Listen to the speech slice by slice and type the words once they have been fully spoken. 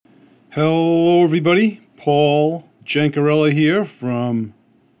Hello, everybody. Paul Jancarella here from,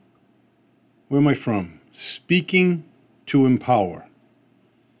 where am I from? Speaking to Empower.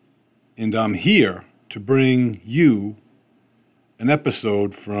 And I'm here to bring you an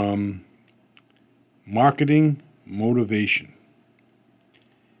episode from Marketing Motivation.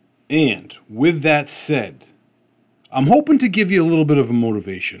 And with that said, I'm hoping to give you a little bit of a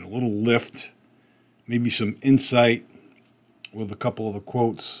motivation, a little lift, maybe some insight with a couple of the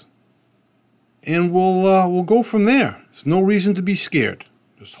quotes. And we'll go from there. There's no reason to be scared.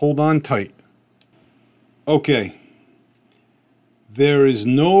 Just hold on tight. Okay. There is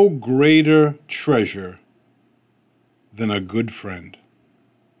no greater treasure than a good friend.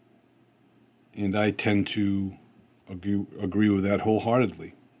 And I tend to agree with that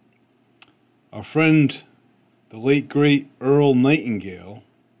wholeheartedly. Our friend, the late great Earl Nightingale,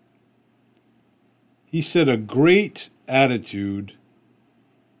 he said a great attitude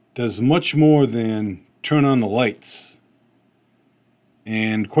does much more than turn on the lights.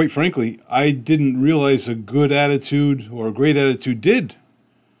 And quite frankly, I didn't realize a good attitude or a great attitude did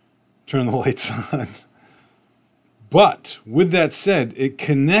turn the lights on. But with that said, it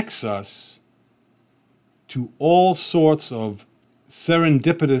connects us to all sorts of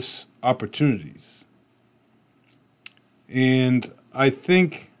serendipitous opportunities. And I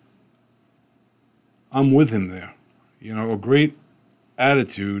think I'm with him there. You know, a great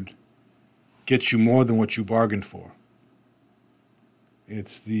attitude gets you more than what you bargained for.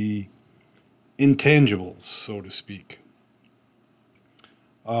 It's the intangibles, so to speak.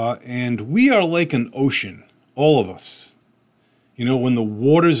 And we are like an ocean, all of us. You know, when the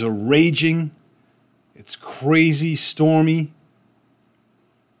waters are raging, it's crazy, stormy,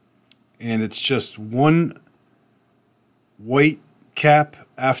 and it's just one white cap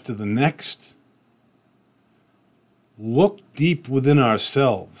after the next. Look deep within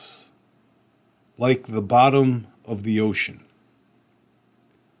ourselves, like the bottom of the ocean.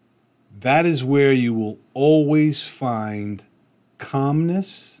 That is where you will always find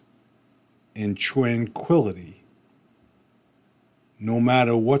calmness and tranquility, no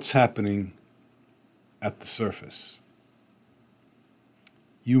matter what's happening at the surface.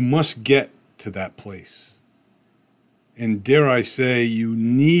 You must get to that place. And dare I say, you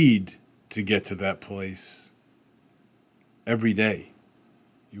need to get to that place every day.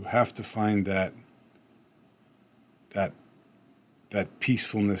 You have to find that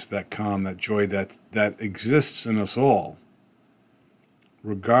peacefulness, that calm, that joy that exists in us all,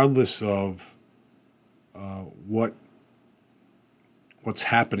 regardless of what's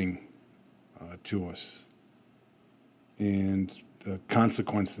happening to us and the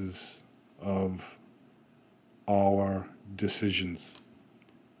consequences of our decisions.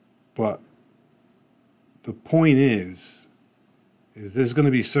 But the point is there's going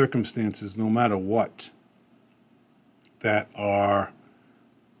to be circumstances, no matter what, that are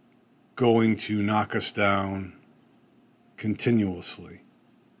going to knock us down continuously.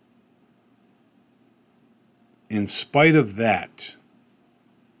 In spite of that,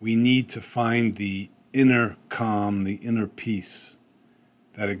 we need to find the inner calm, the inner peace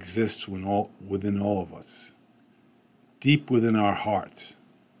that exists within all of us, deep within our heart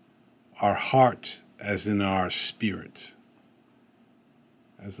as in our spirit.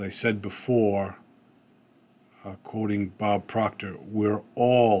 As I said before, quoting Bob Proctor, we're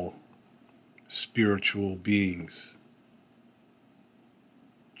all spiritual beings,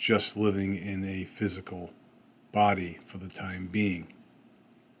 just living in a physical body for the time being.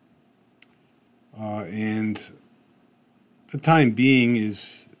 And the time being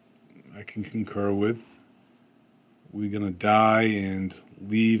is, I can concur with, we're going to die and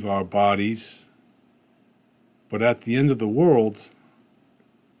leave our bodies. But at the end of the world,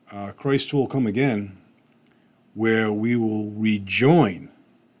 Christ will come again, where we will rejoin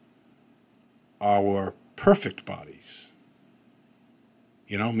our perfect bodies.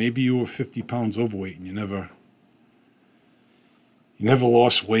 You know, maybe you were 50 pounds overweight and you never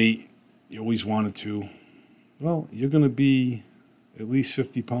lost weight. You always wanted to. Well, you're going to be at least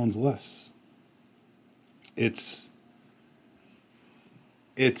 50 pounds less. It's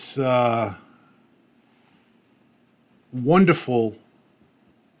wonderful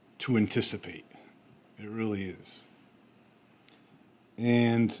to anticipate. It really is.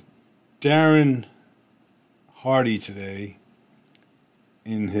 And Darren Hardy today,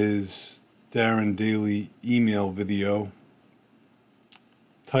 in his Darren Daily email video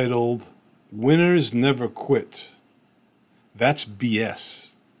titled, "Winners Never Quit. That's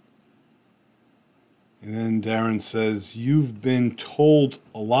BS." And then Darren says, "You've been told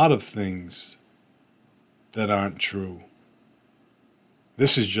a lot of things that aren't true.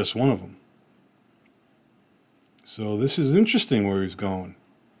 This is just one of them. So this is interesting where he's going.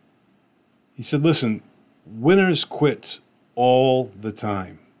 He said, listen, winners quit all the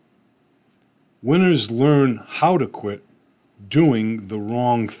time. Winners learn how to quit doing the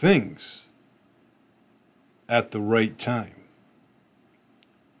wrong things at the right time.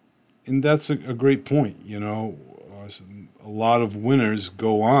 And that's a great point. A lot of winners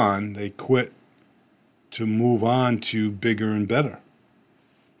go on, they quit to move on to bigger and better.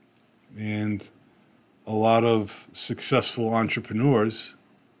 And a lot of successful entrepreneurs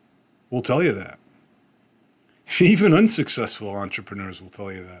will tell you that. Even unsuccessful entrepreneurs will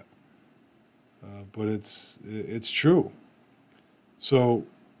tell you that. But it's true. So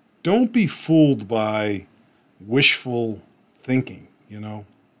don't be fooled by wishful thinking,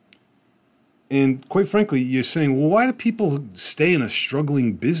 And quite frankly, you're saying, well, why do people stay in a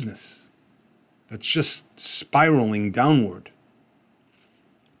struggling business that's just spiraling downward?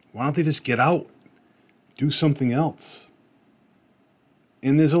 Why don't they just get out, do something else?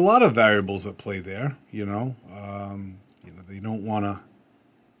 And there's a lot of variables at play there, They don't want to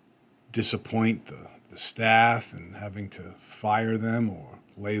disappoint the staff and having to fire them or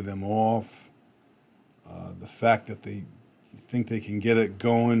lay them off. The fact that they think they can get it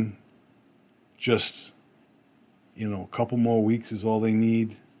going just, a couple more weeks is all they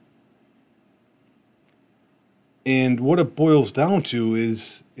need. And what it boils down to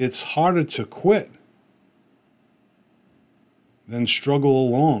is it's harder to quit than struggle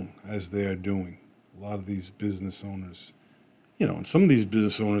along as they are doing. A lot of these business owners, and some of these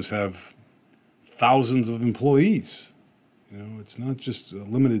business owners have thousands of employees. It's not just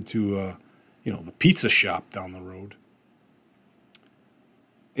limited to, the pizza shop down the road.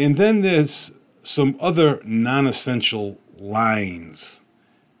 And then there's some other non-essential lines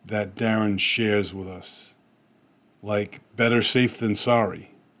that Darren shares with us, like better safe than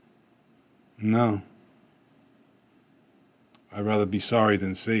sorry. No. I'd rather be sorry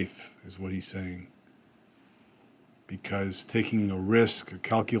than safe, is what he's saying. Because taking a risk, a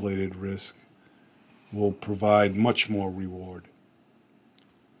calculated risk, will provide much more reward.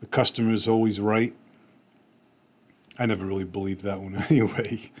 The customer is always right. I never really believed that one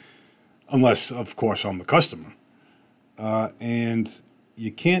anyway, unless, of course, I'm the customer. And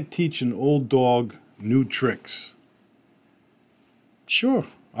you can't teach an old dog new tricks. Sure,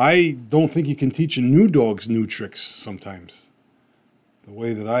 I don't think you can teach a new dog's new tricks sometimes. The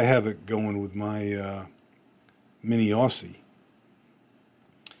way that I have it going with my Mini Aussie.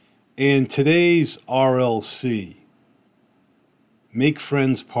 And today's RLC, Make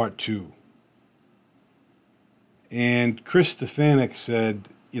Friends Part 2. And Chris Stefanik said,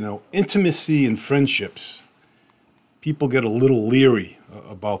 intimacy and friendships, people get a little leery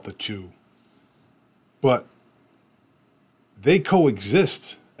about the two. But they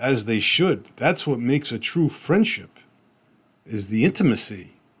coexist as they should. That's what makes a true friendship, is the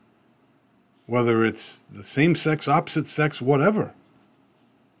intimacy. Whether it's the same sex, opposite sex, whatever.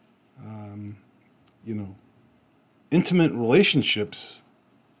 Intimate relationships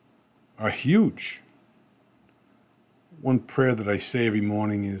are huge. One prayer that I say every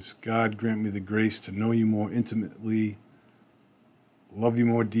morning is, God, grant me the grace to know you more intimately, love you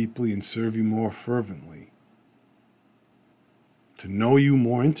more deeply, and serve you more fervently. To know you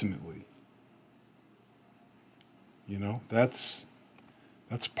more intimately. That's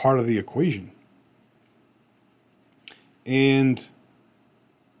part of the equation. And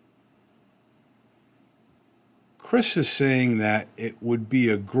Chris is saying that it would be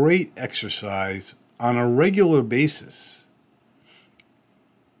a great exercise on a regular basis,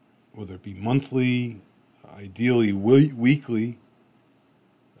 whether it be monthly, ideally weekly,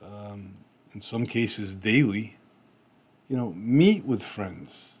 in some cases daily, meet with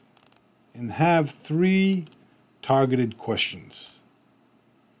friends and have 3 targeted questions.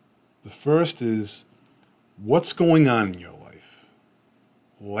 The first is, what's going on in your life?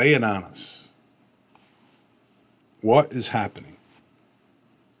 Lay it on us. What is happening?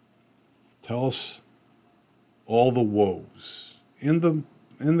 Tell us all the woes and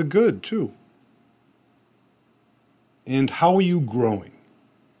the good too. And how are you growing?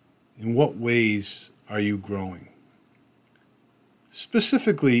 In what ways are you growing?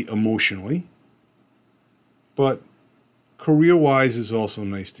 Specifically emotionally, but career-wise is also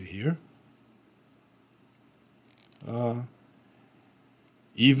nice to hear.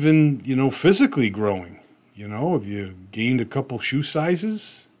 Even, physically growing. Have you gained a couple shoe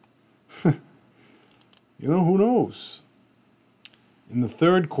sizes? Who knows? And the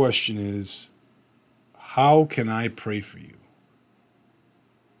third question is, how can I pray for you?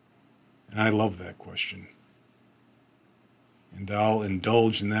 And I love that question. And I'll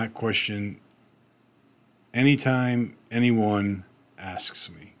indulge in that question anytime anyone asks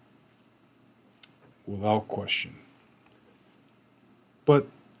me, without question. But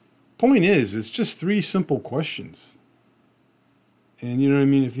point is, it's just three simple questions. And you know what I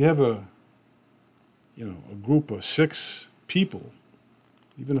mean? If you have a group of 6 people,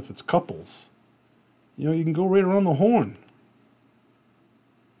 even if it's couples, you can go right around the horn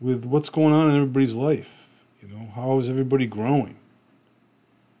with what's going on in everybody's life. How is everybody growing?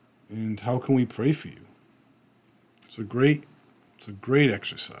 And how can we pray for you? It's a great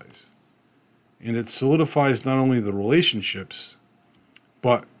exercise. And it solidifies not only the relationships,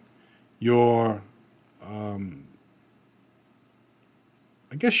 but your,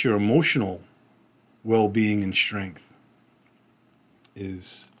 your emotional well-being and strength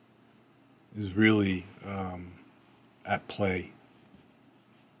is really at play,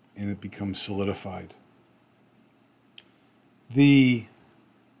 and it becomes solidified. The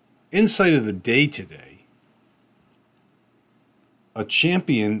insight of the day today: a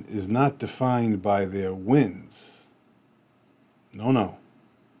champion is not defined by their wins. No.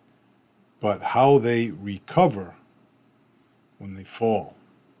 But how they recover when they fall.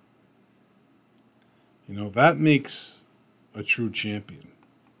 That makes a true champion.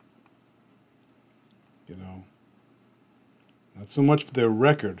 Not so much their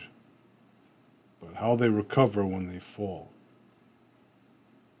record, but how they recover when they fall.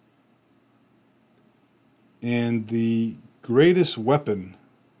 And the greatest weapon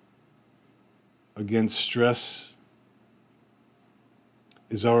against stress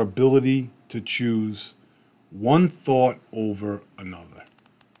is our ability to choose one thought over another.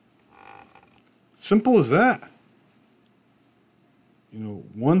 Simple as that.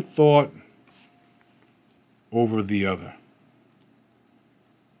 One thought over the other.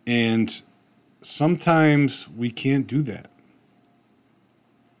 And sometimes we can't do that.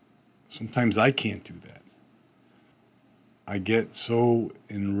 Sometimes I can't do that. I get so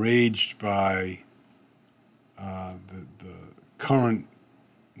enraged by the current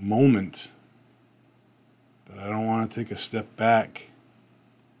moment that I don't want to take a step back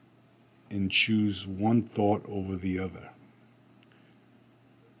and choose one thought over the other.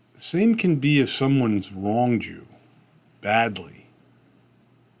 The same can be if someone's wronged you badly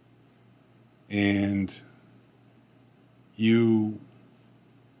and you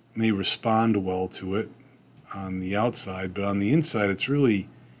may respond well to it on the outside, but on the inside it's really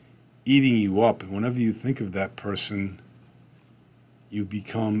eating you up. And whenever you think of that person, you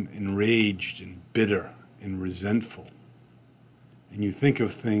become enraged and bitter and resentful. And you think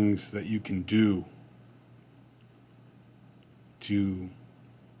of things that you can do to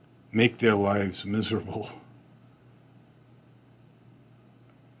make their lives miserable.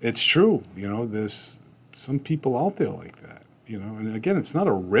 It's true, there's some people out there like that, and again, it's not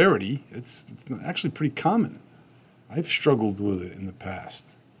a rarity, it's actually pretty common. I've struggled with it in the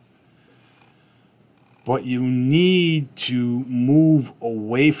past. But you need to move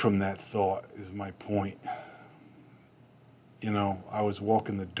away from that thought, is my point. I was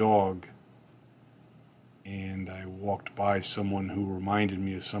walking the dog and I walked by someone who reminded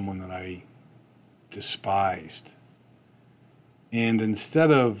me of someone that I despised. And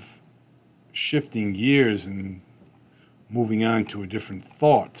instead of shifting gears and moving on to a different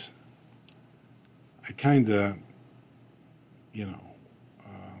thought, I kind of,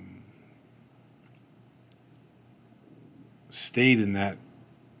 stayed in that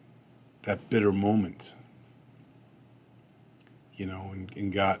bitter moment,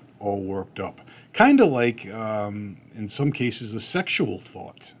 and got all worked up. Kind of like, in some cases, a sexual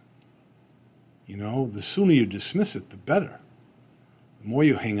thought. The sooner you dismiss it, the better. The more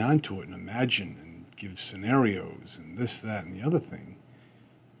you hang on to it and imagine and give scenarios and this, that, and the other thing,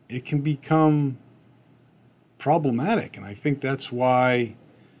 it can become problematic. And I think that's why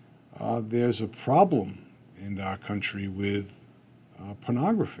there's a problem in our country with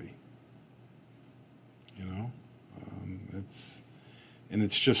pornography.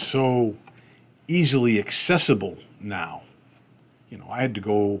 It's just so easily accessible now. I had to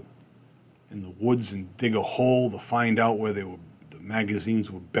go in the woods and dig a hole to find out where the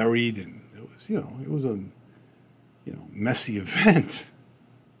magazines were buried, and it was a messy event.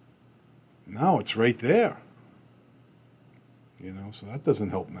 Now it's right there. So that doesn't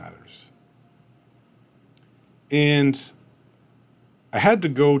help matters. And I had to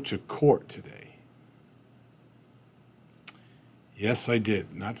go to court today. Yes, I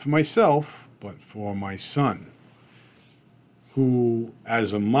did. Not for myself, but for my son, who,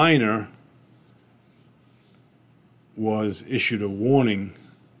 as a minor, was issued a warning,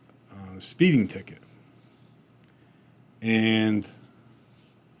 speeding ticket. And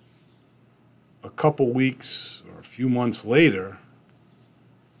a couple weeks or a few months later,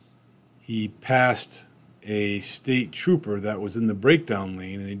 he passed a state trooper that was in the breakdown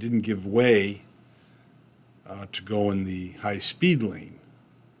lane, and he didn't give way to go in the high speed lane.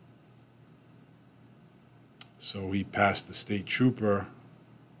 So he passed the state trooper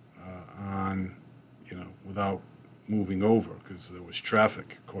on, without moving over because there was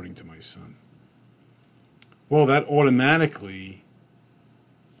traffic, according to my son. Well, that automatically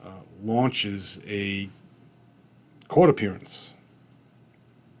launches a court appearance.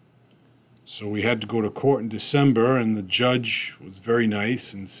 So we had to go to court in December, and the judge was very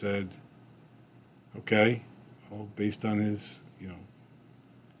nice and said, okay, well, based on his,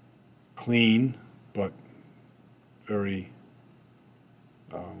 clean but very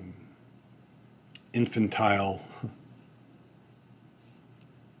infantile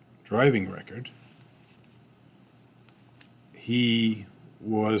driving record, he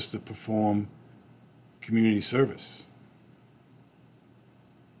was to perform community service.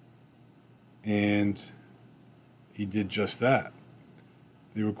 And he did just that.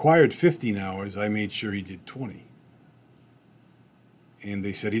 They required 15 hours. I made sure he did 20. And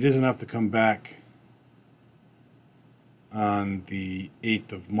they said he doesn't have to come back on the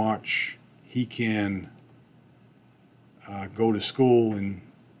 8th of March. He can go to school and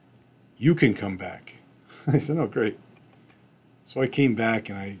you can come back. I said, oh, great. So I came back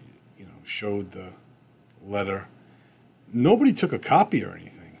and I, showed the letter. Nobody took a copy or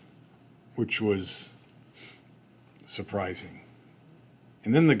anything, which was surprising.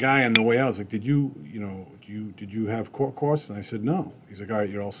 And then the guy on the way out was like, did you have court course? And I said, no. He's like, all right,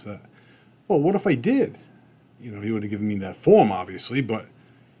 you're all set. Well, what if I did? He would have given me that form, obviously, but,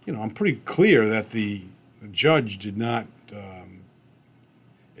 I'm pretty clear that the judge did not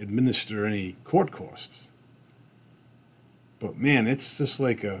administer any court costs. But man, it's just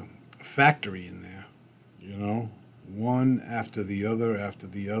like a factory in there, one after the other after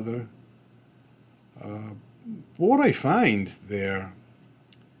the other. What I find there,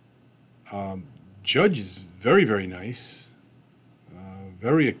 judge is very, very nice,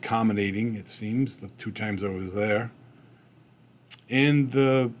 very accommodating, it seems, the 2 times I was there. And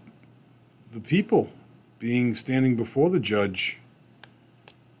the people standing before the judge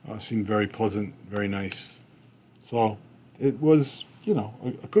seemed very pleasant, very nice. So it was,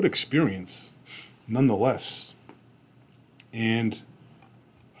 a good experience nonetheless. And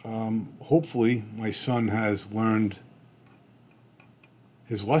hopefully my son has learned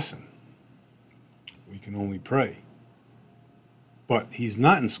his lesson. We can only pray. But he's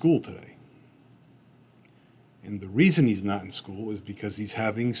not in school today. And the reason he's not in school is because he's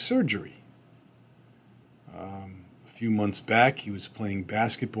having surgery. A few months back, he was playing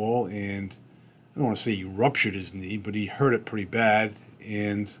basketball, and I don't want to say he ruptured his knee, but he hurt it pretty bad.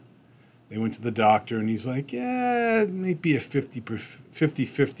 And they went to the doctor, and he's like, yeah, it might be a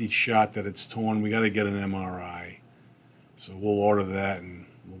 50-50 shot that it's torn. We got to get an MRI. So we'll order that, and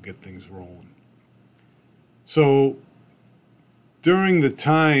we'll get things rolling. So during the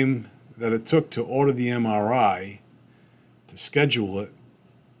time that it took to order the MRI, to schedule it,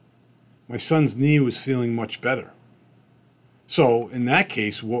 my son's knee was feeling much better. So in that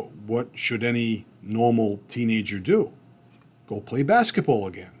case, what should any normal teenager do? Go play basketball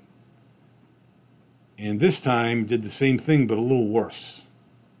again. And this time did the same thing, but a little worse.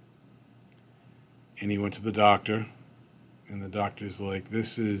 And he went to the doctor, and the doctor's like,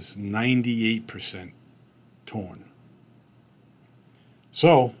 this is 98% torn.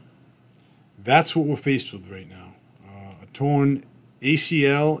 So that's what we're faced with right now. A torn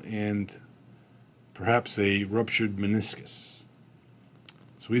ACL and perhaps a ruptured meniscus.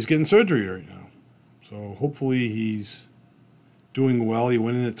 So he's getting surgery right now. So hopefully he's doing well. He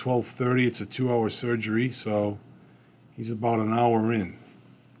went in at 12:30. It's a 2-hour surgery, so he's about an hour in.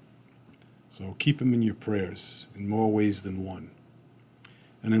 So keep him in your prayers in more ways than one.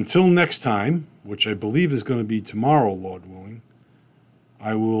 And until next time, which I believe is going to be tomorrow, Lord willing,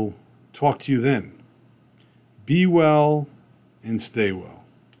 I will talk to you then. Be well and stay well.